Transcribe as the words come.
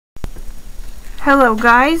Hello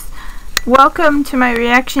guys, welcome to my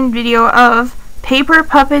reaction video of Paper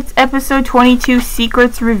Puppets episode 22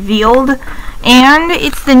 Secrets Revealed, and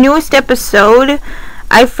it's the newest episode.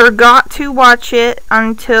 I forgot to watch it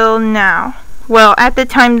until now. Well, at the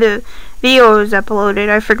time the video was uploaded,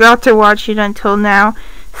 I forgot to watch it until now.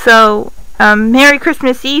 So, Merry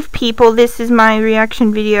Christmas Eve people, this is my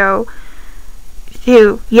reaction video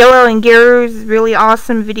to YellowAngiru's really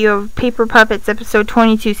awesome video of Paper Puppets episode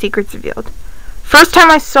 22 Secrets Revealed. First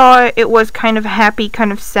time I saw it, it was kind of happy,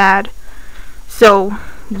 kind of sad. So,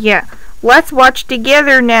 yeah. Let's watch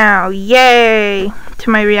together now. Yay! To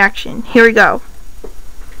my reaction. Here we go.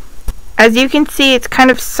 As you can see, it's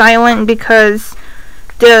kind of silent because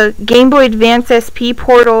the Game Boy Advance SP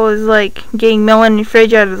portal is like getting Melon and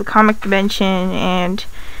Fridge out of the comic dimension, and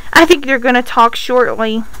I think they're gonna talk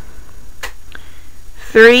shortly.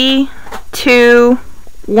 3, 2,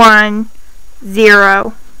 1,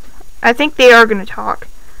 0. I think they are going to talk.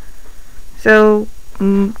 So,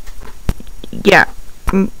 yeah.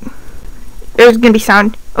 There's going to be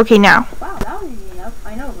sound. Okay, now. Wow, that was easy enough.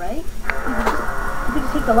 I know, right? You could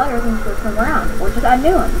just take the letters and switch them around, or just add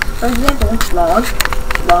new ones. For example, log is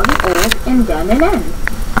old, and then an end.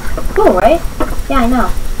 Cool, right? Yeah, I know.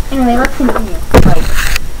 Anyway, let's continue. Like,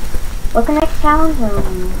 what's the next challenge?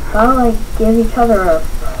 Gotta, like, give each other a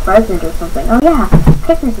present or something. Oh, yeah.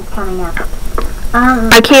 Christmas is coming up.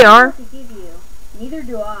 IKR? Neither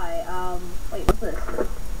do I. Wait, what's this?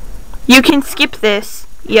 You can skip this.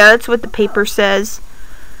 Yeah, that's what the paper says.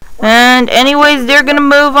 And anyways, they're gonna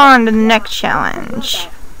move on to the next challenge.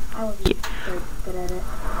 I wasn't good at it.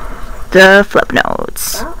 The flip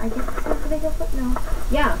notes. Well, I guess it's time to make a flip note.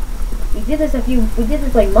 Yeah. We did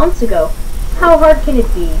this like months ago. How hard can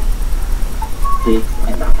it be?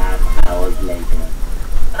 6.5 hours later.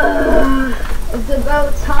 It's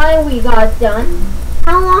about time we got done.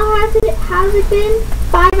 How long has it been?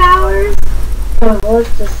 5 hours? Oh, well,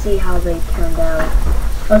 let's just see how they turned out.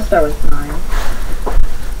 Let's start with 9.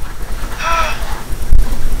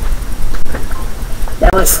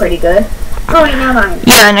 That was pretty good. Oh wait, now 9.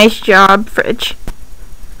 Yeah, nice job, Fridge.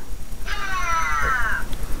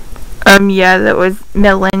 Yeah, that was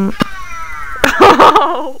Melon.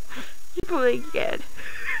 Oh, you play again.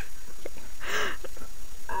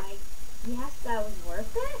 Yes, that was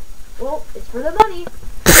worth it. Well, it's for the money.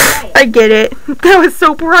 Right. I get it. That was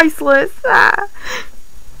so priceless. Ah.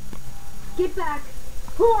 Get back.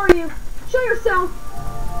 Who are you? Show yourself.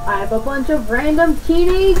 I have a bunch of random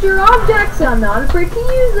teenager objects. I'm not afraid to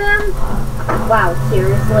use them. Wow,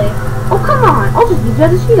 seriously? Oh, come on. I'll just use you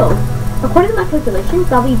as a shield. According to my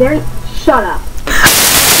calculations, I'll be very... Shut up.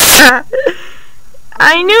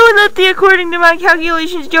 I knew that the according to my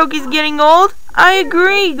calculations joke is getting old. I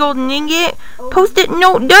agree, Golden Ingot. Post-it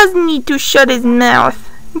note does need to shut his mouth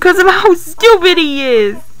because of how stupid he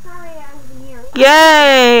is. Sorry, I wasn't here.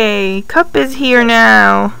 Yay! Cup is here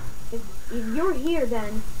now. If you're here,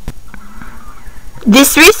 then...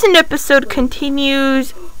 This recent episode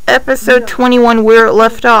continues episode 21 where it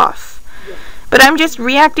left off. But I'm just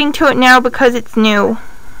reacting to it now because it's new.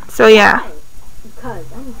 So yeah. Why?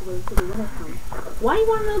 Because I need to wait until the winter comes. Why do you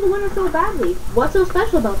want to know the winter so badly? What's so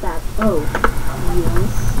special about that? Oh, you want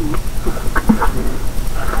to see.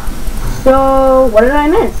 So, what did I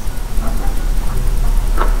miss?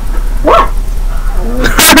 What?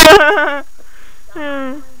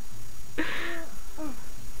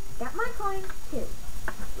 Got my coin too.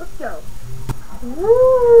 Let's go.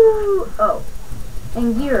 Woo! Oh.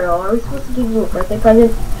 Angiru, are we supposed to give you a birthday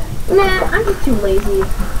present? Nah, I'm just too lazy.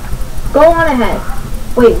 Go on ahead.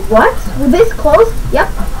 Wait, what? We're this close? Yep.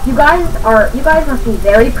 You guys must be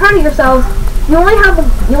very proud of yourselves. You only have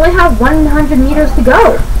 100 meters to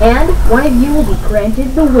go, and one of you will be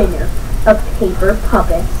granted the winner of Paper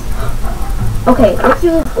Puppets. Okay, let's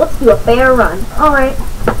do a fair run. All right.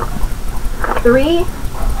 3,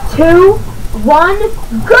 2, 1,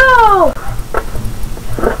 go!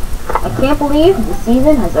 I can't believe the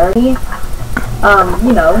season has already,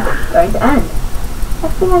 starting to end. I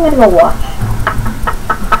think I'm gonna go watch.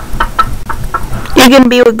 You're gonna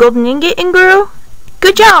be with Golden Ingot, Angiru?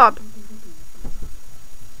 Good job!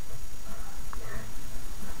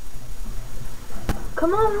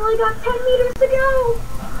 Come on, we only got 10 meters to go!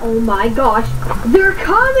 Oh my gosh, they're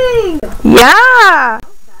coming! Yeah!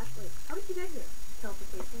 How did you get here?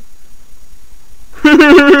 Teleportation?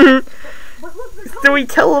 But look, they're So we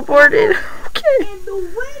teleported. Okay. And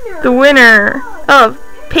The winner of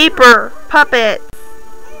Paper Puppets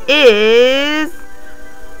is...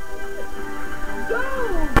 Go!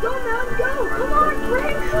 Go, Mel, go! Come on,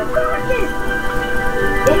 Frank! You got this!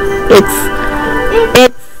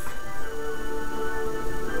 It's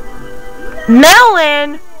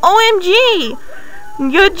Melon? OMG!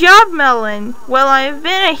 Good job, Melon. Well, I've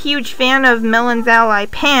been a huge fan of Melon's ally,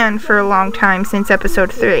 Pan, for a long time, since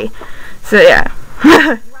episode 3. So, yeah.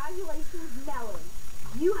 Congratulations, Melon.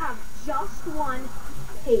 You have just won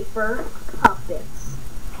paper puppets.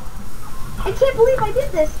 I can't believe I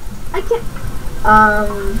did this. I can't...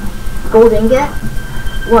 Gold ingot?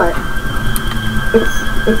 What?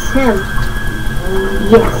 It's him.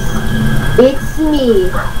 Yes. It's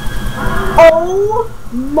me. Oh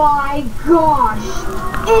my gosh!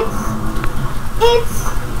 Yes!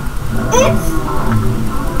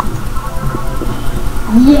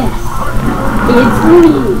 It's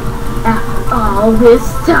me! After all this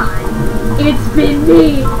time, it's been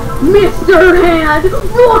me, Mr. Hand!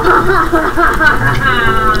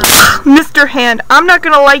 Mr. Hand, I'm not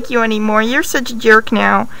gonna like you anymore. You're such a jerk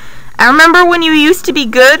now. I remember when you used to be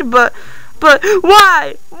good, but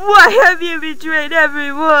why? Why have you betrayed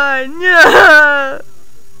everyone?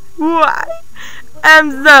 Why?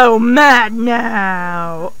 I'm so mad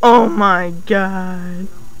now. Oh my god.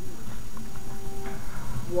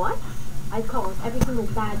 What? I caused every single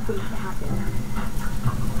bad thing to happen.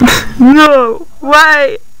 No.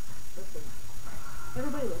 Why? Listen.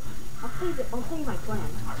 Everybody listen. I'll tell you my plan.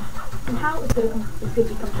 And how it's gonna be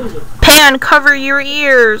completed. Pan, cover your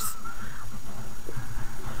ears.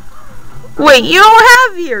 Wait, you don't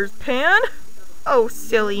have ears, Pan? Oh,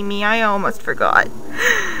 silly me, I almost forgot.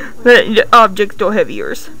 The objects don't have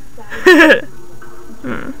ears.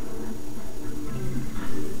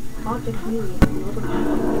 Objects really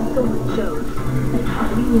so much shows. Like,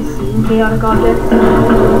 have you even seen chaotic objects?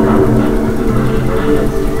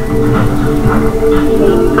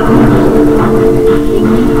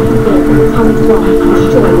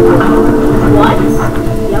 What?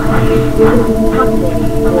 Yep, you're gonna be puppet.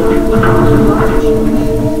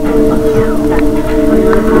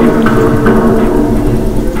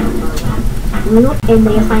 And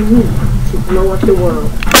they assign me to blow up the world.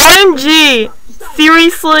 OMG!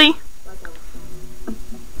 Seriously?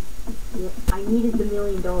 I needed the $1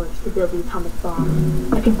 million to build the atomic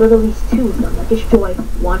bomb. I could build at least 2 of them that destroy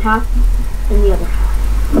one half and the other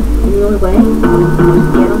half. And the only way was to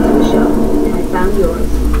get onto the show, and I found yours.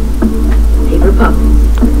 Paper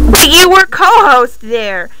Puppets. But you were co-host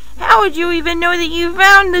there. How would you even know that you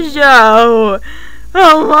found the show?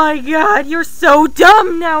 Oh my god, you're so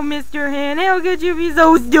dumb now, Mr. Hand. How could you be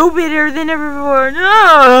so stupider than everyone?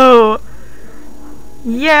 No!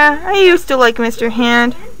 Yeah, I used to like Mr.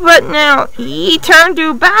 Hand, but now he turned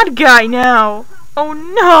to a bad guy now. Oh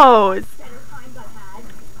no!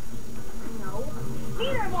 No,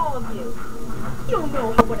 neither of all of you. You don't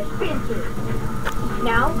know what I've been through.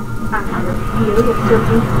 Now, after a year of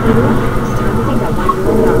searching for you, it's time to think about $1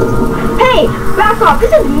 million. Hey, back off!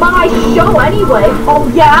 This is my show anyway. Oh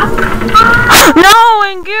yeah? No,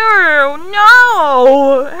 Angiru,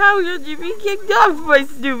 no! How could you be kicked off by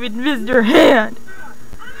stupid Mr. Hand?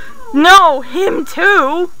 No, him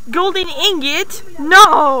too! Golden ingot!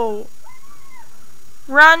 No!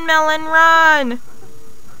 Run, Melon, run!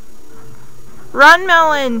 Run,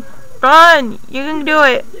 Melon! Run! You can do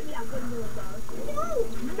it! No,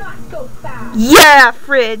 not so fast. Yeah,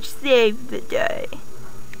 Fridge, save the day.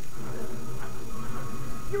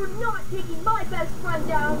 You're not taking my best friend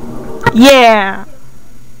down. Yeah!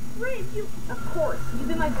 Fridge, you... Of course, you've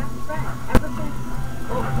been my best friend ever since...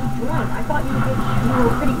 Well, we joined. I thought you were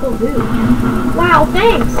a pretty cool dude. Wow,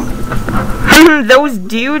 thanks! Those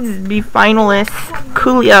dudes be finalists.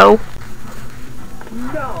 Coolio.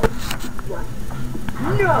 No. What?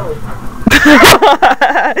 No!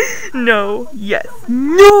 No. Yes.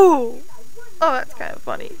 No! Oh, that's kind of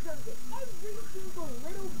funny. Every single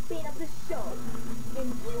little bit of the show. And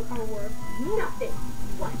you are worth nothing.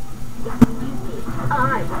 What?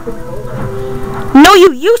 I'm the co-host. No,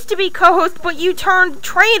 you used to be co-host, but you turned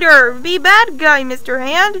traitor. Be bad guy, Mr.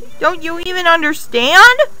 Hand. Don't you even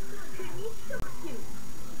understand?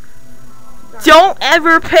 Don't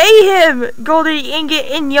ever pay him, Golden Ingot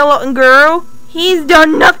and YellowAngiru. He's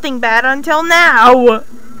done nothing bad until now.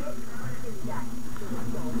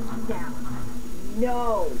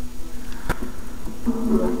 No.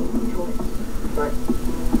 But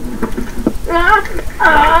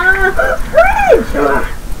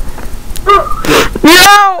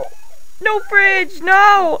No! No, Fridge,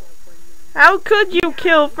 no! How could you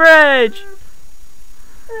kill Fridge?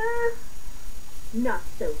 Not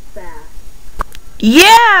so fast.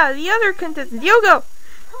 Yeah, the other contestant. You go.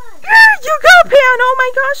 You go, Pan! Oh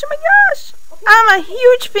my gosh, oh my gosh! I'm a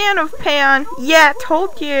huge fan of Pan. Yeah,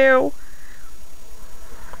 told you.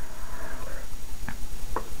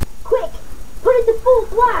 Quick! Put it to full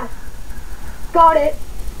blast! Got it!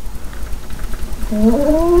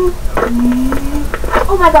 Oh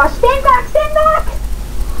my gosh, stand back, stand back!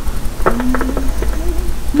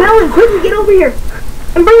 Melon, quickly get over here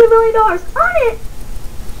and bring $1 million on it!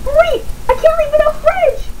 Wait, I can't leave it in a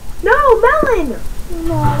fridge! No, Melon!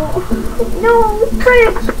 No,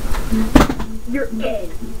 fridge! Your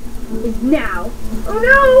end is now. Oh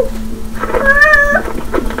no! Ah!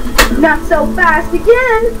 Not so fast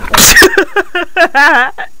again!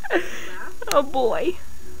 Oh boy.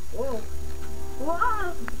 Whoa.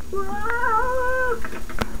 Whoa. Whoa.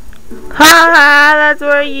 Ha! That's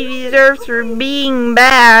what you deserve for being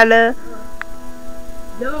bad.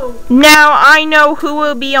 No. Now I know who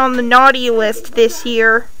will be on the naughty list this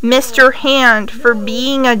year. Mr. Hand, for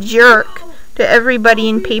being a jerk to everybody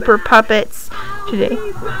in Paper Puppets today.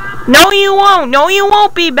 No, you won't. No, you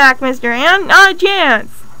won't be back, Mr. Hand. Not a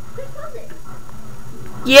chance.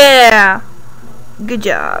 Yeah. Good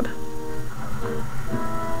job.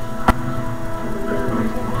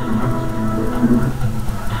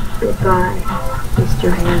 Goodbye,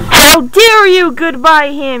 Mr. Hand. How dare you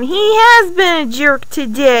goodbye him? He has been a jerk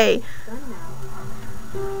today.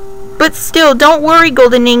 But still, don't worry,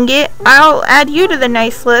 Golden Ingot. I'll add you to the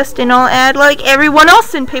nice list, and I'll add, like, everyone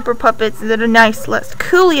else in Paper Puppets to the nice list.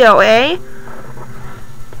 Coolio, eh?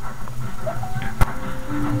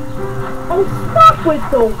 Oh, stop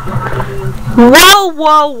with those! Whoa,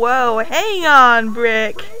 whoa, whoa. Hang on,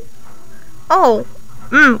 Brick. Oh,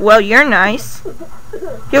 well, you're nice.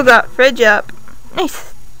 You got fridge up.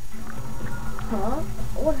 Nice. Huh?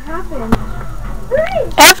 What happened?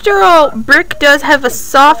 Fridge! After all, Brick does have a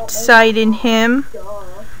soft side in him.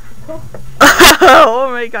 Oh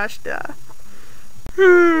my gosh, duh.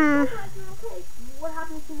 What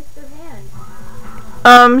happened to Mr.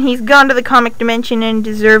 Hand? He's gone to the comic dimension and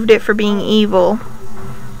deserved it for being evil.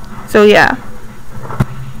 So yeah.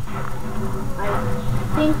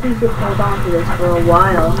 I think we should hold on to this for a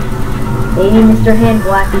while. Maybe Mr. Hand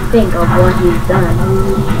will actually think of what he's done.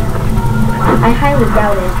 I highly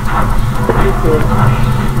doubt it. Me too.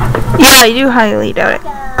 Yeah, I do highly doubt it.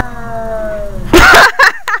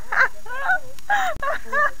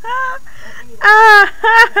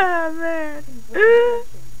 Ah, man.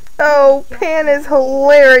 Oh, Pan is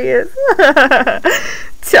hilarious.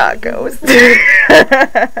 Tacos.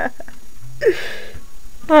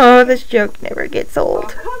 Oh, this joke never gets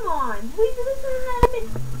old. Oh, come on.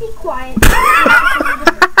 Be quiet.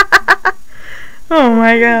 Oh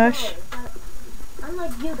my gosh.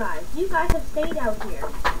 Unlike you guys have stayed out here,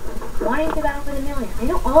 wanting to battle for the $1 million. I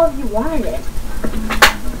know all of you wanted it,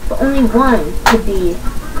 but only one could be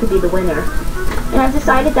the winner. And I've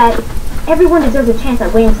decided that everyone deserves a chance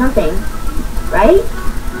at winning something, right?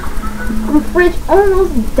 I'm Fridge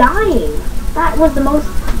almost dying. That was the most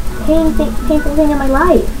painful thing in my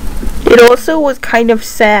life. It also was kind of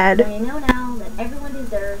sad. So you know now that everyone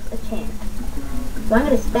deserves a chance. So I'm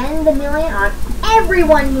going to spend the $1 million on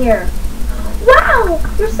everyone here. Wow!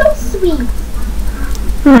 You're so sweet!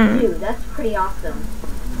 Dude, that's pretty awesome.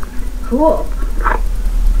 Cool.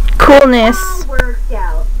 Coolness. All worked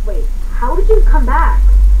out. Wait, how did you come back?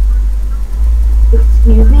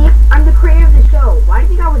 Excuse me? I'm the creator of the show. Why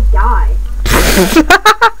do you think I would die?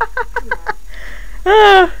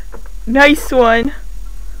 Nice one.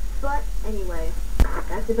 But anyway,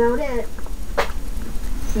 that's about it.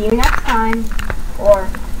 See you next time. Or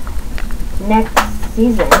next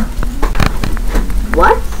season.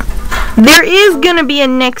 What? There is gonna be a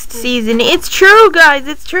next season. It's true, guys.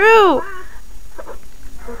 It's true.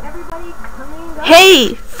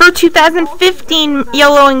 Hey, for 2015,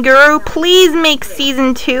 YellowAngiru, please make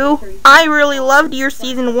season 2. I really loved your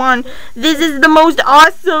season 1. This is the most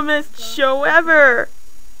awesomest show ever.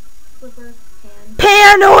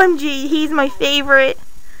 Pan, OMG, he's my favorite.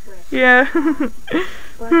 Yeah.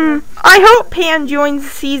 I hope Pan joins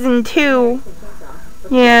season 2.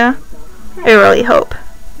 Yeah, I really hope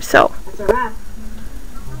so. That's a wrap.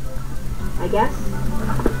 I guess.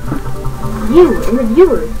 You and the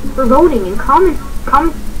viewers for voting and commenting.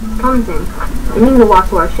 It means a lot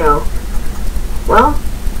to our show. Well,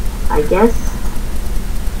 I guess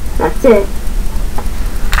that's it.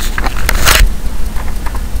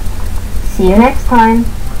 See you next time.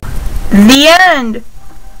 The end!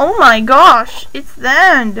 Oh my gosh, it's the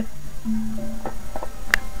end.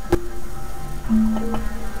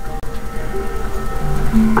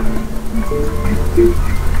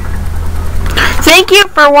 Thank you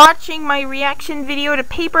for watching my reaction video to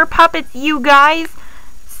Paper Puppets, you guys.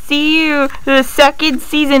 See you the second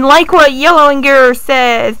season, like what YellowAngiru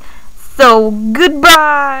says. So,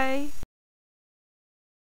 goodbye.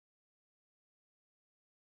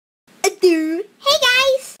 Hey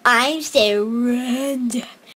guys, I'm so random.